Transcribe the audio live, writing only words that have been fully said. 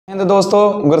तो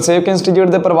दोस्तों गुरसेवक इंस्टीट्यूट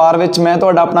के परिवार में मैं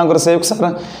तुहाडा अपना गुरसेवक सर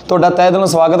तुहाडा तहे दिलों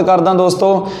स्वागत करदा दोस्तों।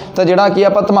 तो जिहड़ा कि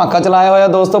आपां धमाका चलाया होया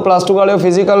दोस्तों प्लस टू वाले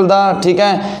फिजिकल का, ठीक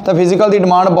है। तो फिजिकल की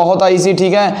डिमांड बहुत आई सी,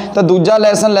 ठीक है। तो दूजा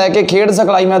लैसन लैके खेड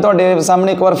सिखलाई मैं तुहाडे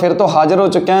सामने एक बार फिर तो हाजिर हो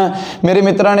चुका मेरे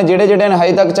मित्रों ने जिहड़े जिहड़े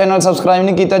हजे तक चैनल सबसक्राइब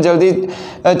नहीं किया जल्दी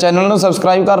चैनल को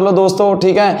सबसक्राइब कर लो दोस्तों,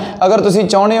 ठीक है। अगर तुसीं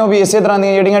चाहुंदे हो भी इस तरह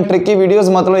दी जिहड़ियां ट्रिकी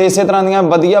वीडियोज़ मतलब इस तरह दी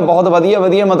वधिया बहुत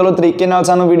वधिया मतलब तरीके नाल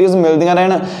सानूं वीडियोज़ मिलदियां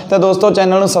रहन तो दोस्तों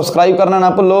चैनल को सबसक्राइब करना ना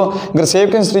भुल्लो।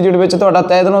 गुरसेवक इंस्टीट्यूट में तुहाडा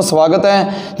तहे दिलों स्वागत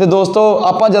है। तो दोस्तों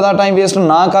आपां ज़्यादा टाइम वेस्ट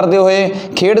ना करते हुए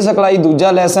खेड सिखलाई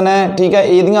दूजा लैसन है, ठीक है।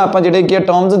 इहदियां आपां जिहड़े कि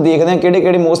टर्म्स देखते हैं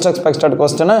किहड़े मोस्ट एक्सपैक्टेड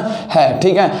क्वेश्चन है,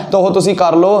 ठीक है। तो वो तुसीं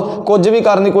कर लो, कुछ भी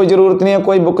करने की कोई जरूरत नहीं है,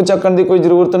 कोई बुक चक्कण की कोई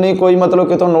जरूरत नहीं, कोई मतलब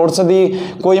कि तुहानूं नोट्स की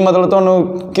कोई मतलब तुहानूं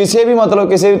किसी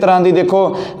भी तरह की देखो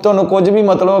तुहानूं कुछ भी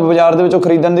मतलब बाजार दे विचों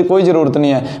खरीदण की कोई जरूरत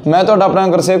नहीं है। मैं तुहाडा अपना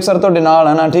गुरसेवक सर तुहाडे नाल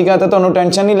है ना, ठीक है। तो तुहानूं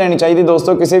टेंशन नहीं लैनी चाहिए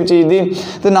दोस्तों किसी भी चीज़ की,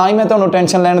 तो ना ही मैं तुहानूं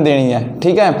टेंशन लैण देनी है,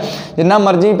 ठीक है। जिन्ना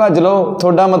मर्जी भज लो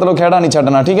तुहाडा मतलब खेड़ा नहीं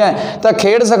छड्डना, ठीक है। तो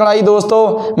खेड सिखलाई दोस्तों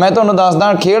मैं तुहानूं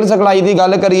दसदा खेड सिखलाई की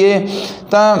गल करिए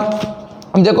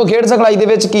तो देखो खेड सिखलाई दे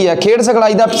विच की है। खेड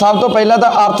सिखलाई का सब तो पहला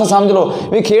तो अर्थ समझ लो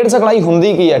भी खेड सिखलाई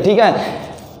हुंदी की है, ठीक है।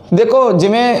 देखो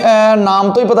जिमें नाम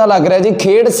तो ही पता लग रहा है जी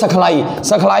खेड सिखलाई,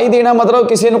 सिखलाई देना मतलब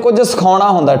किसी को कुछ सिखाना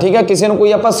होंदा, ठीक है। किसी को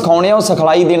कोई आप सिखाने वो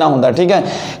सिखलाई देना होंदा, ठीक है।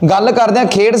 गल करते हैं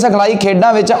खेड सिखलाई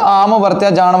खेडों में आम वरत्या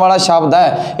जाने वाला शब्द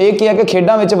है। ये की है कि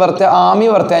खेडों में वरत्या आम ही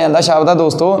वरत्या जाता शब्द है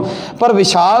दोस्तों, पर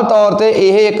विशाल तौर पर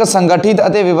यह एक संगठित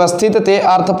और व्यवस्थित ते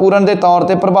अर्थपूर्ण के तौर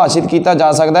पर परिभाषित किया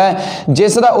जा सकता है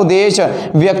जिसका उद्देश्य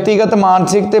व्यक्तिगत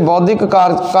मानसिक ते बौद्धिक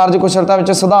कार्यकुशलता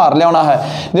में सुधार लिया है।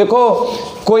 देखो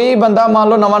कोई बंदा मान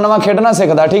लो नवा खेडना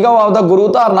सीखता, ठीक है, वो आपका गुरु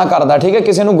धारना करता, ठीक है,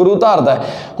 किसी को गुरु धारता है।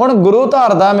 हुण गुरु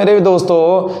धारदा मेरे दोस्तों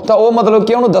तो वह मतलब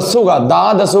कि उन्होंने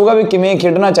दसूगा भी किवें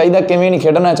खेडना चाहिए किवें नहीं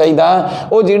खेडना चाहिए।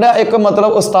 वो जिहड़ा एक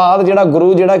मतलब उस्ताद जिहड़ा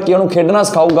गुरु जिहड़ा कि उन्होंने खेडना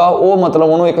सिखाऊगा वो मतलब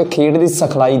उन्होंने एक खेड की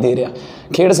सिखलाई दे रहा।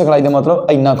 खेड सिखलाई का मतलब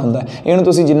इन्ना हुंदा है, इहनूं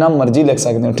तुसीं जिन्ना मर्जी लिख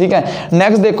सकते हो, ठीक है।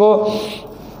 नैक्सट देखो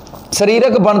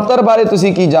शरीरक बनतर बारे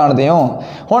तुसीं की जानते हो।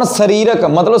 हुण शरीरक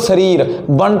मतलब शरीर,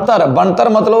 बनतर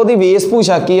मतलब उसकी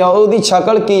वेशभूषा की है, उसकी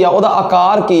शक्ल की है, उसका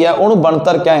आकार की है, उन्होंने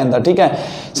बनतर कहा जाता, ठीक है।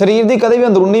 शरीर की कदे भी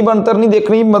अंदरूनी बनतर नहीं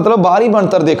देखनी, मतलब बाहरी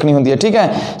बनतर देखनी होंदी है, ठीक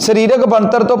है। शरीरक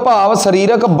बनतर तो भाव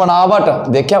शरीरक बनावट,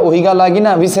 देखिया वही गल आ गई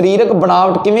ना भी शरीरक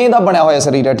बनावट किवें दा बनया होया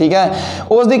शरीर है, ठीक है।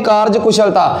 उसकी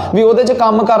कार्यकुशलता भी उहदे च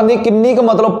काम करने की किन्नी क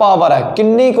मतलब पावर है,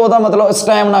 किन्नी क उहदा मतलब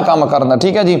स्टैमिना काम करना,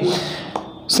 ठीक है जी।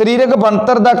 शरीरक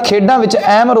बनतर का खेडों में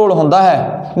अहम रोल होंदा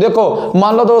है। देखो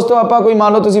मान लो दोस्तों आप कोई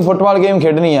मान लो तुसीं फुटबॉल गेम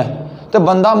खेडनी है तो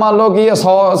बंदा मान लो कि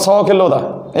 100 किलो का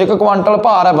 1 क्वांटल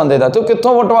भार है बंदे का, तो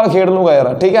कितों फुटबॉल खेड लूगा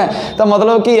यार, ठीक है। तो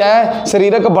मतलब कि है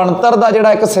शरीरक बनतर का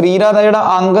जिहड़ा एक शरीर का जिहड़ा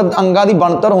अंगां की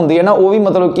बनतर होंदी है ना वो भी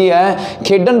मतलब कि है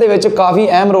खेडन दे विच काफ़ी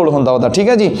अहम रोल होंदा उहदा, ठीक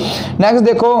है जी। नैक्सट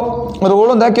देखो रोल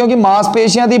होंदा क्योंकि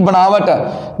मांसपेशियां की बनावट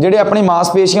जिहड़े अपनी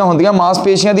मांसपेशियां होंदियां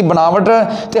मांसपेशियां की बनावट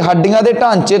ते हड्डियां के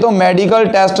ढांचे तो मैडिकल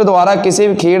टेस्ट द्वारा किसी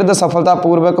भी खेड का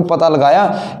सफलतापूर्वक पता लगाया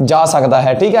जा सकता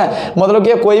है, ठीक है। मतलब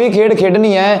कि कोई भी खेड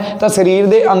खेडनी है तो शरीर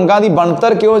के अंगां की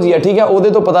बनतर किहो जी है, ठीक है, उहदे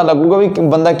तो पता लगूगा भी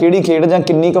बंदा किहड़ी खेड जां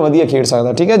किन्नी क वधिया खेड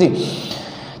सकदा, ठीक है जी।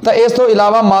 तो इस तो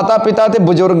इलावा माता पिता ते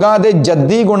बुजुर्गों के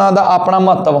जद्दी गुणों का अपना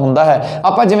महत्व होंदा है।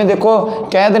 आप जिवें देखो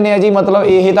कह दिंदे जी मतलब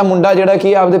यह तो मुंडा जिहड़ा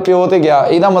कि आपदे प्यो ते गया,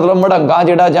 इहदा मतलब मड़ंगा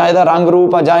जिहड़ा जां इहदा रंग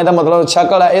रूप है जां इहदा मतलब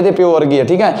शक्ल है इहदे प्यो वर्गी है,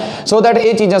 ठीक है। सो दैट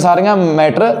ये चीज़ां सारियां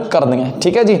मैटर करदियां,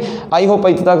 ठीक है जी। आई होप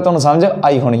इत्थे तक तुहानूं समझ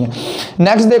आई होनी है।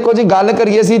 नैक्सट देखो जी गल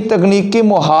करिए असीं तकनीकी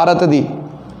मुहारत की।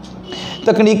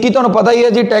 तकनीकी तो पता ही है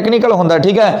जी टैक्नीकल होंदा,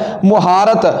 ठीक है।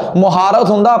 मुहारत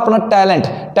होंदा अपना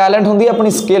टैलेंट होंदी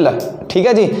अपनी स्किल, ठीक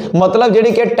है जी। मतलब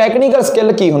जिहड़ी कि टैक्नीकल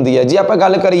स्किल की होंदी है जी आप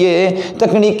गल करिए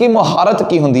तकनीकी मुहारत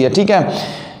की होंदी है, ठीक है।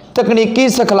 तकनीकी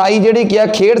सिखलाई जिहड़ी कि है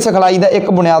खेड सिखलाई का एक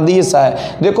बुनियादी हिस्सा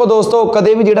है। देखो दोस्तों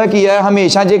कदे भी जिहड़ा कि है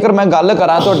हमेशा जेकर मैं गल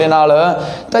करां तुहाडे नाल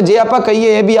तो जे आपां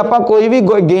कहिए भी आपां कोई भी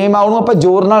गेम आ उहनूं आपां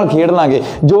जोर नाल खेड लांगे,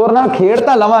 जोर नाल खेड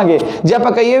तां लवांगे, जे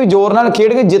आपां कहिए भी जोर नाल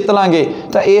खेड के जित लांगे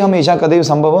तो ये हमेशा कदे भी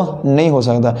संभव नहीं हो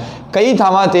सकता। कई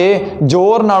थावां ते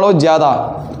जोर नालों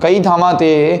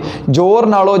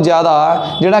ज़्यादा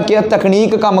जिहड़ा कि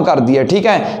तकनीक काम करदी है, ठीक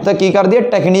है। तो की करदी है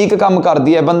टेक्नीक काम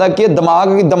करदी है। बंदा कि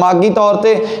दिमागी तौर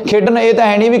पर खेडन ये तो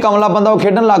है नहीं भी कमला बंदा वो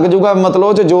खेडन लग जूगा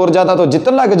मतलब जोर ज़्यादा तो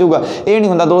जितन लग जूगा, ये नहीं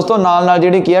होंदा दोस्तों। नाल नाल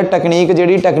जिहड़ी की है टैक्नीक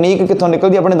कित्थों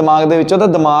निकलदी अपने दिमाग दे विचों, तो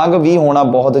दिमाग भी होना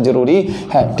बहुत जरूरी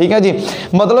है, ठीक है जी।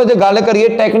 मतलब जो गल करिए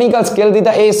टैक्नीकल स्किल की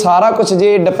तो ये सारा कुछ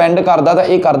जे डिपेंड करता तो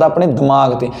ये करता अपने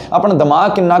दिमाग से, अपना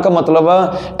दिमाग किन्ना क मतलब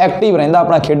एक्टिव रहिंदा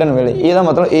अपना खेडन वेले, इहदा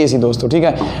मतलब ये सी दोस्तों, ठीक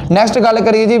है। नैक्सट गल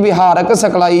करिए जी विहारक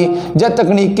सिखलाई या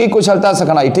तकनीकी कुशलता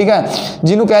सिखलाई, ठीक है,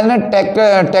 जिन्होंने कहते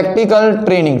हैं टैक्टिकल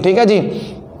ट्रेनिंग, ठीक है जी।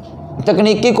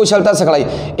 तकनीकी कुशलता सिखलाई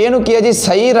इनू की है जी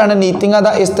सही रणनीतियां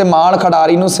का इस्तेमाल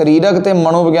खिडारी नूं सरीरक ते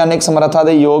मनोविग्यानिक समर्था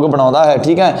दे योग बनाउंदा है।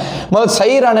 ठीक है, मतलब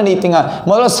सही रणनीतियां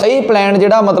मतलब सही प्लान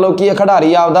जिहड़ा मतलब की है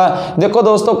खिडारी आपदा। देखो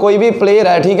दोस्तों कोई भी प्लेयर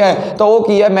है, ठीक है, तो वह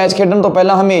की है मैच खेडन तो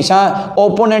पहला हमेशा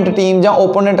ओपोनेंट टीम जां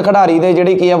ओपोनेंट खिडारी दे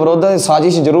जिहड़ी की है विरोध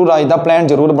साजिश जरूर अजदा प्लान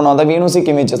जरूर बनाउंदा भी इहनूं असीं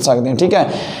किवें जित सकदे हां। ठीक है,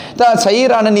 तो सही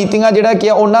रणनीतियां जिहड़ा की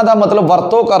है उन्हां दा मतलब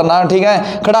वरतों करना। ठीक है,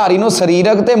 खिडारी नूं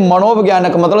सरीरक ते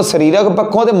मनोविग्यानक मतलब सरीरक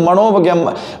पक्षों ते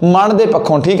मन के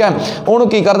पक्षों, ठीक है, उन्होंने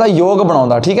की करता योग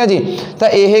बनाउंदा। ठीक है जी, तो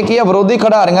यह की है विरोधी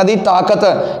खिडारियों की ताकत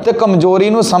ते कमजोरी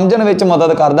नूं समझण विच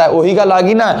मदद करता है। उही गल आ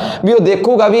गई ना भी वो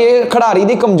देखूगा भी ये खिडारी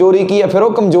की कमजोरी की है, फिर वो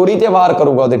कमजोरी ते वार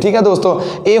करूगा उहदे। ठीक है दोस्तों,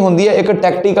 ये हुंदी है एक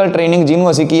टैक्टिकल ट्रेनिंग जिन्होंने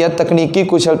असीं की है तकनीकी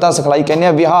कुशलता सिखलाई कहने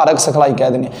हैं, विहारक सिखलाई कह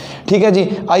दें। ठीक है जी,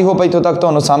 आई होप इत्थों तक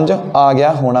तुहानूं समझ आ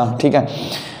गया होना। ठीक है,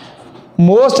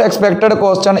 मोस्ट एक्सपैक्टेड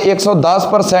क्वेश्चन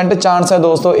 110% चांस है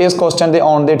दोस्तों इस क्वेश्चन के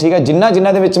आने दे। ठीक है,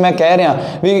 जिन्होंने मैं कह रहा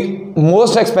भी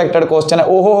मोस्ट एक्सपैक्टेड क्वेश्चन है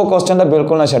वो क्वेश्चन तो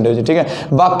बिल्कुल ना छड्डिओ जी। ठीक है,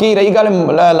 बाकी रही गल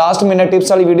लास्ट मिनट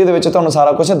टिप्स वाली वीडियो के तुहानूं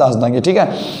सारा कुछ दस देंगे। ठीक है,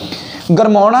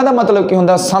 गरमाउणा का मतलब की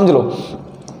हुंदा समझ लो।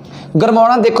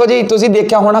 गरमाउणा देखो जी तुसीं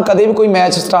देखिया होना कदे भी कोई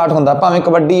मैच स्टार्ट होंदा भावें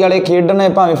कबड्डी वाले खेडन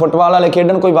भावें फुटबाल वाले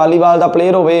खेडन कोई वालीबाल का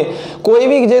प्लेयर होवे कोई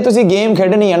भी जे तुसीं गेम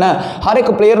खेडनी है ना हर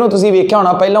एक प्लेयर नूं तुसीं वेख्या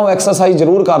होना पहला वो एक्सरसाइज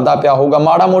जरूर करता पिया होगा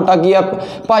माड़ा मोटा की है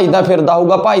भजदा फिरदा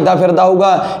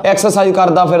होगा एक्सरसाइज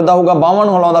करता फिरदा होगा बाहां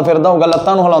नूं हिलाउंदा फिरदा होगा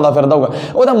लत्तां नूं हिलाउंदा फिरदा होगा।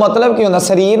 उहदा मतलब की हुंदा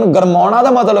शरीर गरमाउणा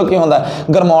का मतलब की हुंदा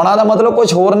गरमाउणा का मतलब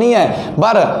कुछ होर नहीं है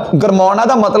पर गरमाउणा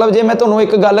का मतलब जे मैं तुहानूं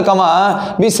एक गल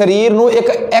कहां भी शरीर नूं एक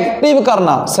एक्टिव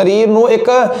करना शरीर नूं एक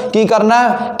की करना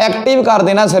एक्टिव कर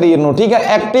देना शरीर नूं। ठीक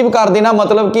है, एक्टिव कर देना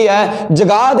मतलब की है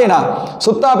जगा देना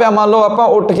सुत्ता पिया मान लो आपां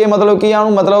उठ के मतलब की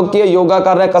मतलब कि योगा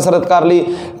कर रहे कसरत कर ली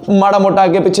माड़ा मोटा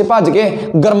अगे पिछे भज के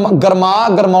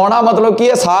गरमाउणा मतलब की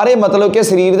है सारे मतलब कि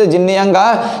शरीर के जिन्ने अंग आ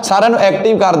सारिਆਂ ਨੂੰ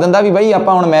एक्टिव कर दिंदा भी बई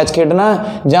आपां हुण मैच खेडना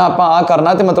जां आपां आ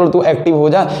करना ते मतलब तू एक्टिव हो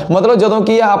जा मतलब जदों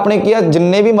की है अपने की है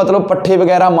जिन्ने भी मतलब पट्ठे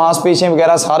वगैरह मांसपेशियां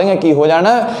वगैरह सारियां की हो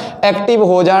जाण एक्टिव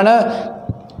हो जाण।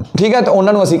 ठीक है, तो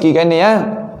उन्होंने असीं की कहने हैं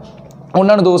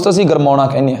उन्होंने दोस्त असीं गरमाउणा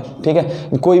कहने हैं। ठीक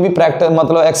है, कोई भी प्रैक्टिस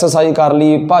मतलब एक्सरसाइज कर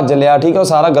ली भज लिया ठीक है वो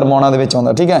सारा गरमाउणा दे विच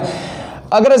आउंदा। ठीक है,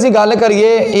 अगर असीं गल करिए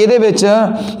इहदे विच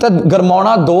तां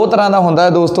गरमाउणा दो तरह का हुंदा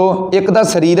है दोस्तों एक तां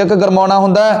सरीरक गरमाउणा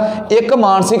हुंदा है एक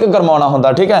मानसिक गरमाउणा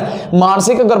हुंदा। ठीक है,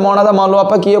 मानसिक गरमाउणा दा मान लो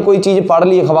आपां की कोई चीज़ पढ़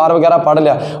ली अखबार वगैरह पढ़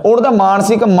लिया उहदा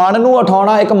मानसिक मन नूं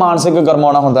उठाउणा एक मानसिक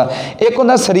गरमाउणा हुंदा एक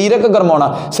हुंदा सरीरक गरमाउणा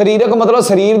सरीरक मतलब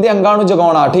शरीर के अंगां नूं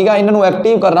जगाउणा। ठीक है, इन्हां नूं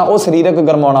एक्टिव करना वो सरीरक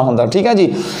गरमाउणा हुंदा। ठीक है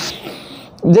जी,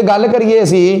 जे गल करिए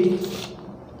असीं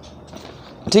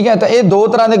ठीक है तो ये दो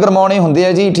तरह के गरमाउणे होंदे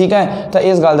हैं जी। ठीक है, तो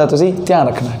इस गल का तुसीं ध्यान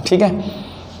रखना। ठीक है,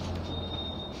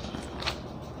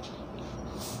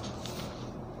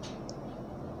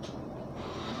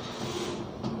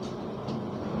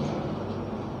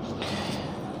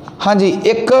 हाँ जी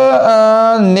एक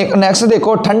नैक्सट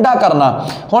देखो ठंडा करना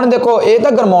हुण देखो ये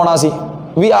तो गरमाउणा सी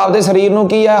भी आपदे शरीर नूं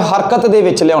की है हरकत दे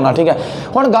विच लियाउणा। ठीक है,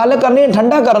 हुण गल करनी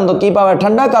ठंडा करन तो की भाव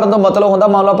ठंडा करन तो मतलब हुंदा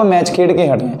मान लो आप मैच खेड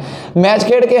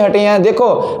के हटे हैं देखो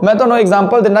मैं तुहानूं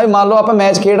एग्जाम्पल दिना भी मान लो आप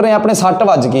मैच खेड रहे हैं अपने सੱਟ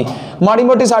ਵੱਜ गई माड़ी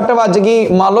मोटी सੱਟ ਵੱਜ गई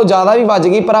मान लो ज़्यादा भी ਵੱਜ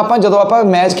गई पर आप जदों आप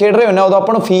मैच खेड रहे होंगे उदों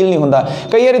आपां नूं फील नहीं हुंदा।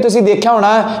 कई वारी तुसीं देखिया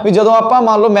होना भी जदों आप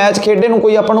मान लो मैच खेडे नूं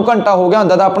कोई आपां नूं घंटा हो गया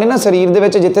हुंदा तां अपने ना शरीर दे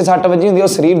विच जिथे सੱਟ ਵੱਜੀ हुंदी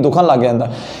ਉਹ शरीर दुखण लग जांदा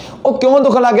ਉਹ क्यों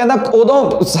दुखन लग जाता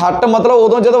उदों सੱਟ मतलब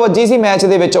उदों जो वजी सी मैच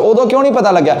दे विच उदों क्यों नहीं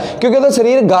पता लग्या क्योंकि उहदा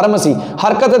शरीर गर्म सी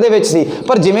हरकत दे विच सी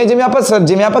पर जिवें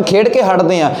आप खेड के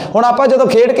हटते हैं हुण आप जो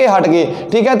खेड के हट गए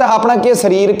ठीक है तो अपना की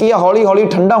शरीर की हौली हौली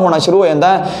ठंडा होना शुरू हो जाता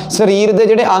है शरीर के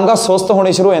जिहड़े अंग सुस्त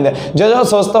होने शुरू हो जाते हैं जो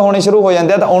सुस्त होने शुरू हो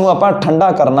जाते हैं तो उन्होंने आप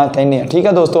ठंडा करना कहने हैं। ठीक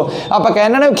है दोस्तों आप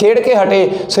कहने ना खेड के हटे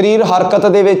शरीर हरकत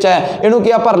दे विच है इनू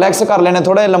कि आप रिलैक्स कर लेने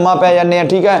थोड़ा लम्मा पै जाने हैं।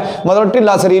 ठीक है, मतलब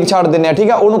ढिला शरीर छड्ड दिंदे हैं। ठीक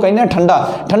है, उन्होंने कहने ठंडा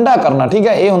ठंडा करना। ठीक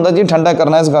है, ये हुंदा जी ठंडा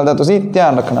करना इस गल का तुसीं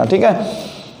ध्यान रखना। ठीक है,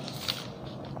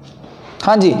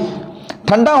 हाँ जी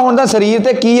ठंडा होने का शरीर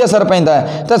ते की असर पैंदा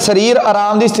है तो शरीर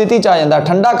आराम की स्थिति च आ जाता है।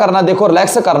 ठंडा करना देखो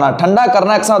रिलैक्स करना ठंडा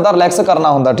करना एक हिसाब दा रिलैक्स करना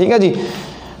होंदा। ठीक है जी,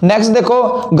 नैक्सट देखो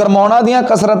गरमाउणा दीयां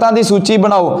कसरतां दी सूची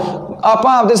बनाओ आप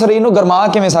आपदे शरीर नूं गरमा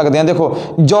किवें सकदे हैं। देखो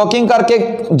जॉकिंग करके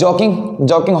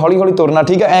जॉकिंग हौली हौली तुरना।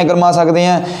 ठीक है, ऐ गरमा सकते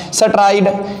हैं। स्ट्राइड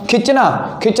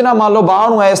खिंचना मान लो बांह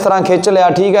नूं इस तरह खिंच लिया।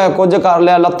 ठीक है, कुछ कर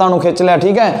लिया लत्तां नूं खिंच लिया।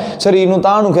 ठीक है, शरीर नूं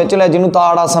तां नूं खिंच लिया जिन्हों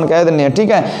ताड़ आसन कह दिंदे हैं।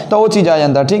 ठीक है, तो वो चीज़ आ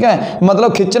जाता। ठीक है,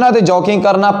 मतलब खिंचना तो जॉकिंग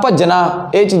करना भजना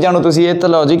ये चीज़ों नूं तुसीं इह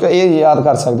लॉजिक ये याद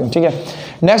कर सकते हो। ठीक है,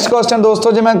 नैक्सट क्वेश्चन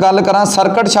दोस्तों जो मैं गल करा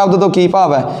सर्किट शब्द तो की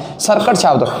भाव है। सर्किट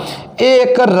शब्द ये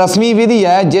एक रस्मी विधि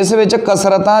है जिस विच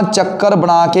कसरतां चक्कर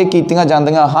बना के कीतियां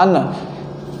जांदियां हन।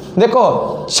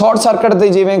 देखो शॉर्ट सर्किट की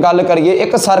जिवें गल करिए,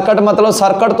 एक सर्किट मतलब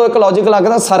सर्किट तो एक लॉजिक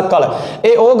लगता सर्कल,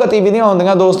 ये वो गतिविधियां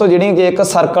होंदियां दोस्तों जिहड़ियां कि एक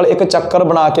सर्कल एक चक्कर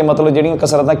बना के मतलब जिहड़ियां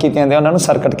कसरतां कीतियां जांदियां उन्हां नूं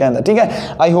सर्किट कहंदे। ठीक है,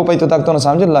 आई होप इत्थों तक तुहानूं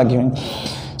समझ लग गई होनी।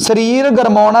 शरीर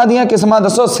गरमाउणा दीयां किस्मां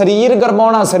दसो, शरीर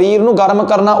गरमाउणा शरीर नूं गर्म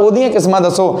करना ओहदियां किस्मां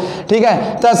दसो। ठीक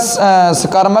है, तो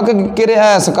सकर्मक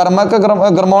क्रिया सकर्मक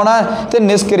गरमाउणा ते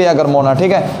निष्क्रिया गरमाउणा।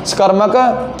 ठीक है, सकर्मक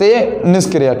ते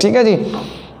निष्क्रिया। ठीक है जी,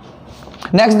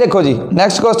 नैक्सट देखो जी,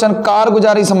 नैक्सट क्वेश्चन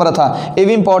कारगुजारी समर्था, ये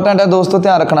भी इंपॉर्टेंट है दोस्तों,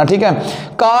 ध्यान रखना। ठीक है,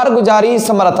 कारगुजारी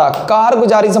समर्था,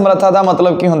 कारगुजारी समर्था का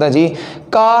मतलब की होंदा जी,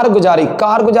 कारगुजारी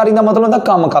कारगुजारी का मतलब होंदा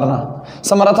काम करना।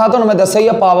 समर्था तो मैं दस्सिया ही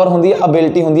है, पावर होंदी है,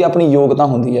 अबिलिटी होंदी है, अपनी योग्यता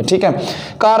होंदी है। ठीक है,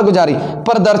 कारगुजारी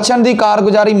प्रदर्शन की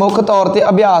कारगुजारी मुख तौर पर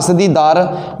अभ्यास की दर,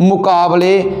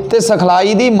 मुकाबले ते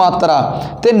सिखलाई की मात्रा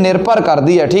ते निर्भर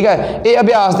करती है। ठीक है, ये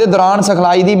अभ्यास के दौरान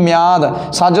सिखलाई की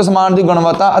म्याद, साजो समान की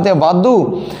गुणवत्ता और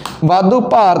वाधू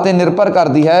भार ते निर्भर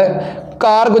करती है।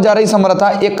 कारगुजारी समर्था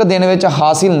एक दिन में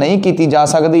हासिल नहीं की जा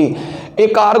सकती। ये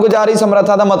कारगुजारी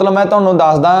समर्था का मतलब मैं तुहानूं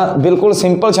दसदा, बिल्कुल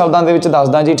सिंपल शब्दों के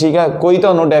दसदा जी। ठीक है, कोई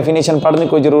तुहानूं डेफिनेशन पढ़ने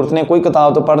कोई जरूरत नहीं, कोई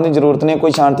किताब तो पढ़ने की जरूरत नहीं,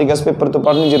 कोई शांति गैस पेपर तो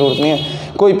पढ़ने की जरूरत नहीं है,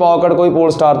 कोई पॉकेट कोई पोल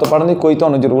स्टार तो पढ़ने की कोई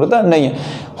तुहानूं जरूरत नहीं है।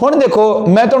 हुण देखो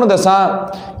मैं तुहानूं दसां,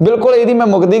 बिल्कुल यदि मैं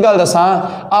मुकदी गल दसां,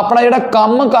 अपना जिहड़ा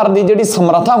काम करन दी जिहड़ी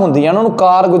समर्था हुंदी है उन्होंने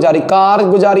कारगुजारी,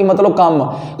 कारगुजारी मतलब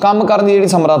काम करन दी जिहड़ी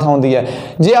समर्था हुंदी है।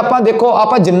 जे आपां देखो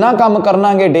आपां जिन्ना काम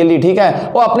करनांगे डेली, ठीक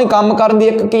है, वो अपनी काम करन दी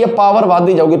एक की है पावर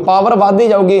वधदी जाऊगी, पावर वधदी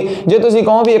जाऊगी। जे तुसीं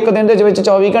कहो भी एक दिन दे विच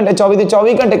 24 घंटे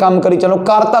 24 घंटे काम करी चलो,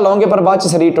 कर तां लओगे पर बाद च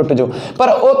शरीर टुट जाओ, पर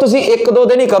वो तुसीं एक दो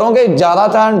दिन ही करोगे, ज़्यादा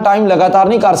टाइम लगातार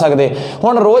नहीं कर सकते।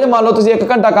 हुण रोज़ मान लो तुसीं 1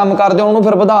 घंटा काम करदे हो, उहनूं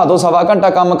फिर वधा दो, सवा घंटा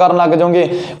काम करन लग जाओगे,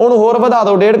 उहनूं होर वधा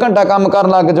दो, 1.5 घंटा काम करन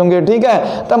लग जाओगे। ठीक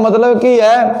है, तो मतलब की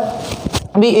है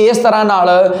भी इस तरह नाल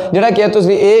जिहड़ा कि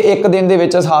तुसीं ये एक दिन दे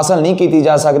विच हासिल नहीं की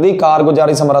जा सकती।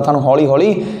 कारगुजारी समर्था नूं हौली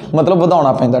हौली मतलब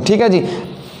वधाउणा पैंदा। ठीक है जी,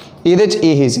 इहदे च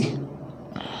यही सी।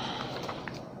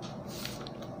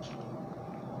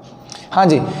 हाँ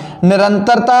जी,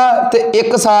 निरंतरता ते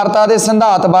एकसारता के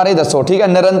सिद्धांत बारे दसो। ठीक है,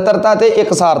 निरंतरता ते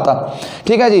एकसारता।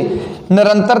 ठीक है जी,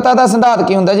 निरंतरता का सिद्धांत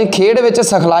की हुंदा जी, खेड विच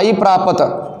सिखलाई प्राप्त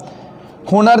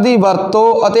हुनर की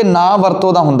वरतों अते ना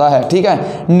वरतों का हुंदा है। ठीक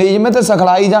है, नियमित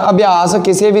सिखलाई या अभ्यास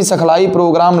किसी भी सिखलाई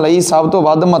प्रोग्राम लई सब तो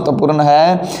वध महत्वपूर्ण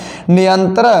है।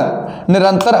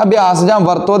 निरंतर अभ्यास या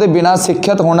वरतों के बिना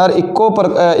सिखित हुनर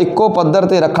इक्को पद्धर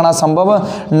ते रखना संभव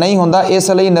नहीं हुंदा,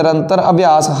 इसलिए निरंतर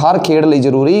अभ्यास हर खेड लई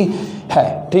जरूरी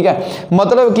है। ठीक है,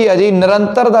 मतलब की है जी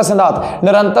निरंतर का सिद्धांत,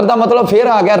 निरंतर का मतलब फिर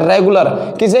आ गया रेगूलर,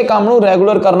 किसी काम को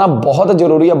रेगूलर करना बहुत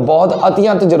जरूरी है, बहुत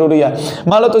अत्यंत जरूरी है।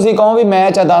 मान लो तुसीं कहो भी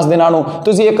मैच है 10 दिनों को,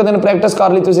 तुसीं एक दिन प्रैक्टिस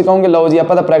कर ली, तुसीं कहोगे लो जी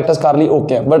आपां तां प्रैक्टिस कर ली,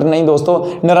 ओके, बट नहीं दोस्तों,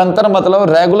 निरंतर मतलब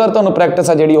रेगूलर तुहानूं प्रैक्टिस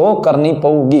है जिहड़ी वो करनी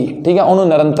पऊगी। ठीक है, उन्होंने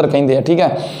निरंतर कहिंदे आ। ठीक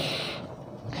है,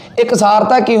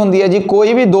 एकसारता की होंदी है जी,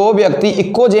 कोई भी दो व्यक्ति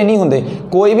इक्को जे नहीं होंगे,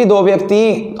 कोई भी दो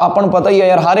व्यक्ति आपां नूं पता ही है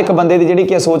यार, हर एक बंदे की जिहड़ी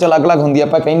कि सोच अलग अलग होंदी है,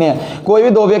 आपां कहने हैं कोई भी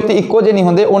दो व्यक्ति इक्को जे नहीं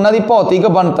होंगे, उन्हां दी भौतिक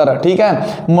बनतर, ठीक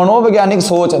है, मनोविग्यानिक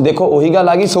सोच, देखो वही गल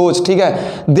आ गई सोच। ठीक है,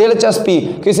 दिलचस्पी,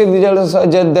 किसी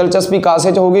की दिलचस्पी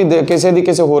कासे च होगी, किसी की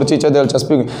किसी होर चीज़ च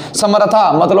दिलचस्पी होगी।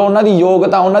 समर्था मतलब उन्हां दी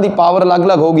योग्यता, उन्हां दी पावर अलग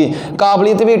अलग होगी,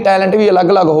 काबलियत भी टैलेंट भी अलग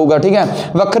अलग होगा। ठीक है,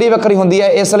 वक्री वक्री होंदी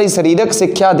है, इसलिए सरीरक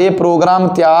सिक्ख्या दे प्रोग्राम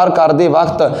तैयार करते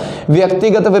वक्त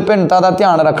व्यक्तिगत विभिन्नता का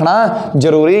ध्यान रखना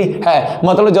जरूरी है।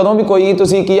 मतलब जदों भी कोई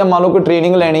तुसीं की है मान लो कोई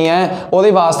ट्रेनिंग लैनी है,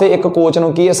 उहदे वास्ते एक कोच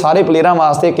नूं की है सारे प्लेयरां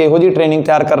वास्ते एक इहो जी ट्रेनिंग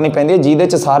तैयार करनी पैंदी है जिहदे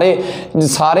च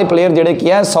सारे प्लेयर जिहड़े की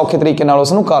है सौखे तरीके नाल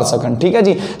उसनूं कर सकन। ठीक है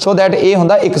जी, सो दैट ये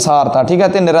हुंदा एकसारता। ठीक है,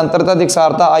 तो निरंतरता दी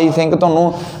एकसारता आई थिंक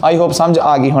तुहानूं आई होप समझ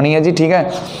आ गई होनी है जी। ठीक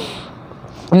है,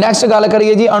 नैक्सट गल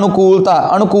करिए जी अनुकूलता,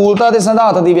 अनुकूलता के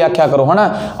सिद्धांत की व्याख्या करो है ना।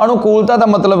 अनुकूलता का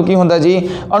मतलब की होंदा जी,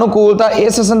 अनुकूलता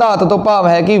इस सिद्धांत तो भाव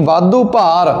है कि वाधू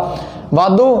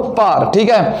भार। ठीक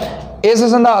है, इस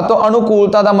सिद्धांत तो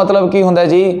अनुकूलता का मतलब की होंदा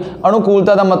जी,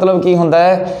 अनुकूलता का मतलब की होंदा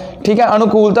है। ठीक है,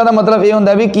 अनुकूलता का मतलब ये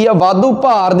होंदा भी की वाधू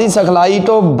भार की सिखलाई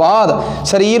तो बाद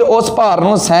शरीर उस भार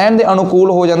नूं सहन के अनुकूल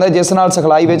हो जाता है, जिस नाल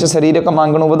सिखलाई विच सरीरक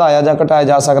मंग नूं वधाया जां घटाया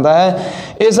जा सकता है।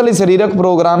 इसलिए सरीरक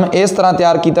प्रोग्राम इस तरह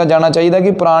तैयार किया जाना चाहिए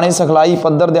कि पुराने सिखलाई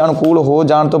पद्धर के अनुकूल हो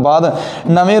जाने तो बाद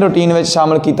नवे रूटीन में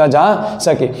शामिल किया जा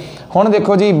सके। हुण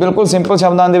देखो जी, बिल्कुल सिंपल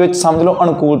शब्दों के समझ लो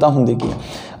अनुकूलता हुंदी की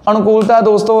है। अनुकूलता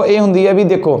दोस्तों ये होंदी है भी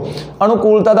देखो,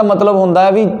 अनुकूलता का मतलब होंदा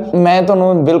है भी मैं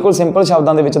तुहानूं बिल्कुल सिंपल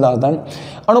शब्दों के दसदा,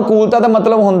 अनुकूलता का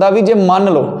मतलब होंदा भी जे मान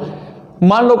लो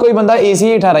मान लो कोई बंदा AC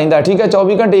हेठा रहिंदा, ठीक है,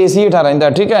 24 घंटे AC हेठा रहिंदा,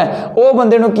 ठीक है, वो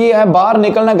बंदे नूं की है बाहर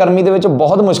निकलना गर्मी दे विच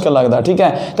बहुत मुश्किल लगदा, ठीक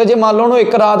है। तो जे मान लो उन्होंने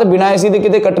एक रात बिना AC दे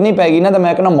किते कटनी पै गई ना, तो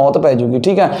मैं कहना मौत पै जूगी,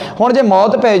 ठीक है। हुण जे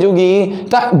मौत पै जूगी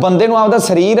तो बंदे नूं आपदा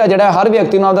शरीर है जिहड़ा, हर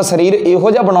व्यक्ति नूं आपदा शरीर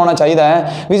इहो जिहा बनाउणा चाहीदा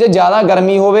है भी जे ज़्यादा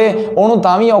गर्मी होवे उहनूं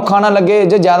तां भी औखा ना लगे,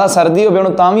 जे ज़्यादा सर्दी होवे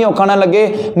उहनूं तां भी औखा ना लगे।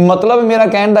 मतलब मेरा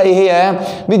कहण दा इह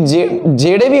है भी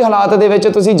ਜਿਹੜੇ भी हालात दे विच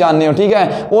तुसीं जाने हो, ठीक है,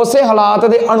 उसे हालात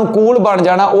दे अनुकूल बन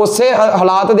जाना, उसे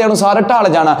हालात दे अनुसार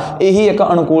ढल जाना, यही एक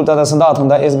अनुकूलता का सिद्धांत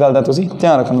हुंदा। इस गल का तुसीं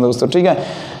ध्यान रखना दोस्तों, ठीक है।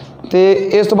 तो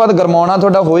इस तो बाद गरमाउणा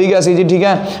तुहाडा हो ही गया सी जी, ठीक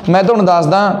है। मैं तुहानूं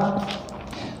दसदा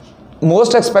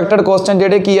मोस्ट एक्सपैक्टेड क्वेश्चन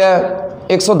जिहड़े की है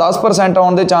 110%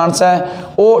 आउण दे चांस है,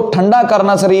 वो ठंडा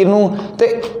करना शरीर नूं,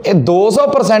 ते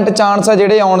 200% चांस है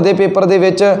जिहड़े आउण दे पेपर दे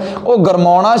विच वो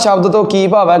गरमाउणा शब्द तो की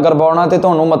भाव है। गरमाउणा ते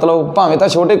तुहानूं मतलब भावें तां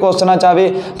छोटे क्वेश्चनां च आवे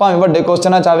भावें वड्डे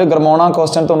क्वेश्चनां च आवे, गरमाउणा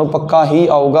क्वेश्चन तुहानूं पक्का ही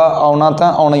आऊगा, आउणा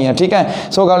तां आउणा ही है, ठीक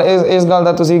है। सो गल इस गल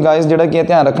दा तुसीं गाइस जिहड़ा की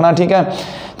ध्यान रखना, ठीक है।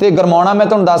 तो गरमाउणा मैं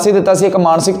तुहानूं दस ही दिता सी, एक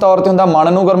मानसिक तौर ते हुंदा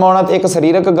मन नूं गरमाउणा, ते एक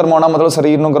सरीरक गरमाउणा मतलब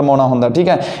शरीर नूं गरमाउणा हुंदा, ठीक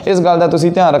है। इस गल दा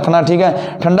तुसीं ध्यान रखना, ठीक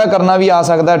है। ठंडा करना भी आ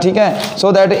सकदा, ठीक है।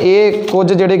 सो दैट ये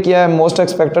कुछ जिहड़े की है मोस्ट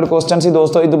एक्सपैक्टेड क्वेश्चन सी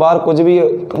दोस्तों, इस बार कुछ भी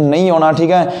नहीं आना,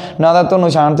 ठीक है। ना तो तुहानूं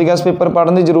शांति गैस पेपर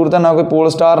पढ़ने की जरूरत है, ना कोई पोल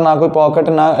स्टार, ना कोई पॉकेट,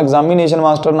 ना एग्जामिनेशन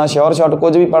मास्टर, ना श्योर शॉट,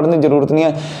 कुछ भी पढ़ने की जरूरत नहीं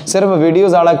है। सिर्फ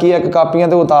वीडियोज़ वाला की है, एक कापियां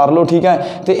ते उतार लो, ठीक है,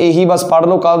 तो यही बस पढ़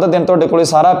लो। कल का दिन तुहाडे कोले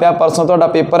सारा पिया, परसों तुहाडा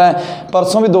पेपर है,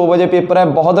 परसों भी 2 बजे पेपर है,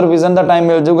 बहुत रिविजन का टाइम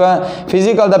मिल जूगा।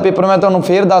 फिजिकल का पेपर मैं तुहानूं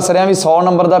फिर दस रहा भी 100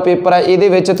 नंबर का पेपर है,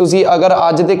 ये तुसीं अगर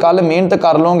अज ते कल मेहनत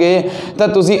कर लोगे तो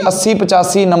तुसीं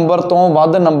 80-85 नंबर तो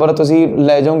वध नंबर तुसीं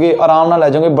लै जाओगे, आराम नाल लै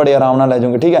जाओगे, बड़े आराम नाल लै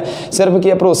जाओगे, ठीक है। सिर्फ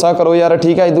की भरोसा करो यार,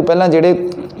 ठीक है। इस तो पहला जिहड़े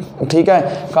ठीक है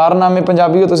कारनामे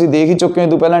पंजाबी तुसीं देख ही चुके हो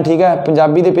इस तो पहला, ठीक है।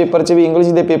 पंजाबी के पेपर च भी, इंग्लिश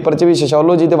के पेपर च भी,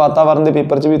 सोशियोलॉजी ते वातावरण के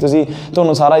पेपर च भी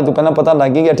तुहानूं सारा इस तो पहला पता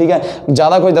लग ही गया, ठीक है।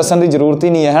 ज़्यादा कुछ दस्सण की जरूरत ही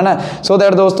नहीं है ना। सो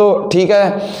दैट दोस्तों, ठीक है।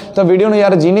 तो वीडियो नूं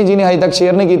यार जिन्हें अजे तक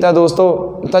शेयर नहीं किया दोस्तों,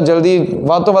 तो जल्दी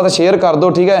वध तो वध शेयर कर दो,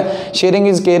 ठीक है। शेयरिंग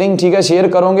इज़ केयरिंग, ठीक है। शेयर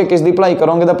करोगे, किस की भलाई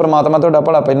करोगे तो परमात्मा तुहाडा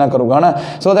भला पहला करूगा, है ना।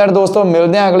 सो दैट दोस्तों,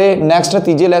 मिलते हैं अगले नैक्सट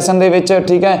तीजे लैसन दे विच,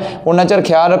 ठीक है। उन्ना चिर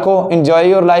ख्याल रखो,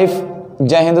 इंजॉय योर लाइफ।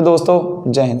 जय हिंद दोस्तों,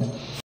 जय हिंद।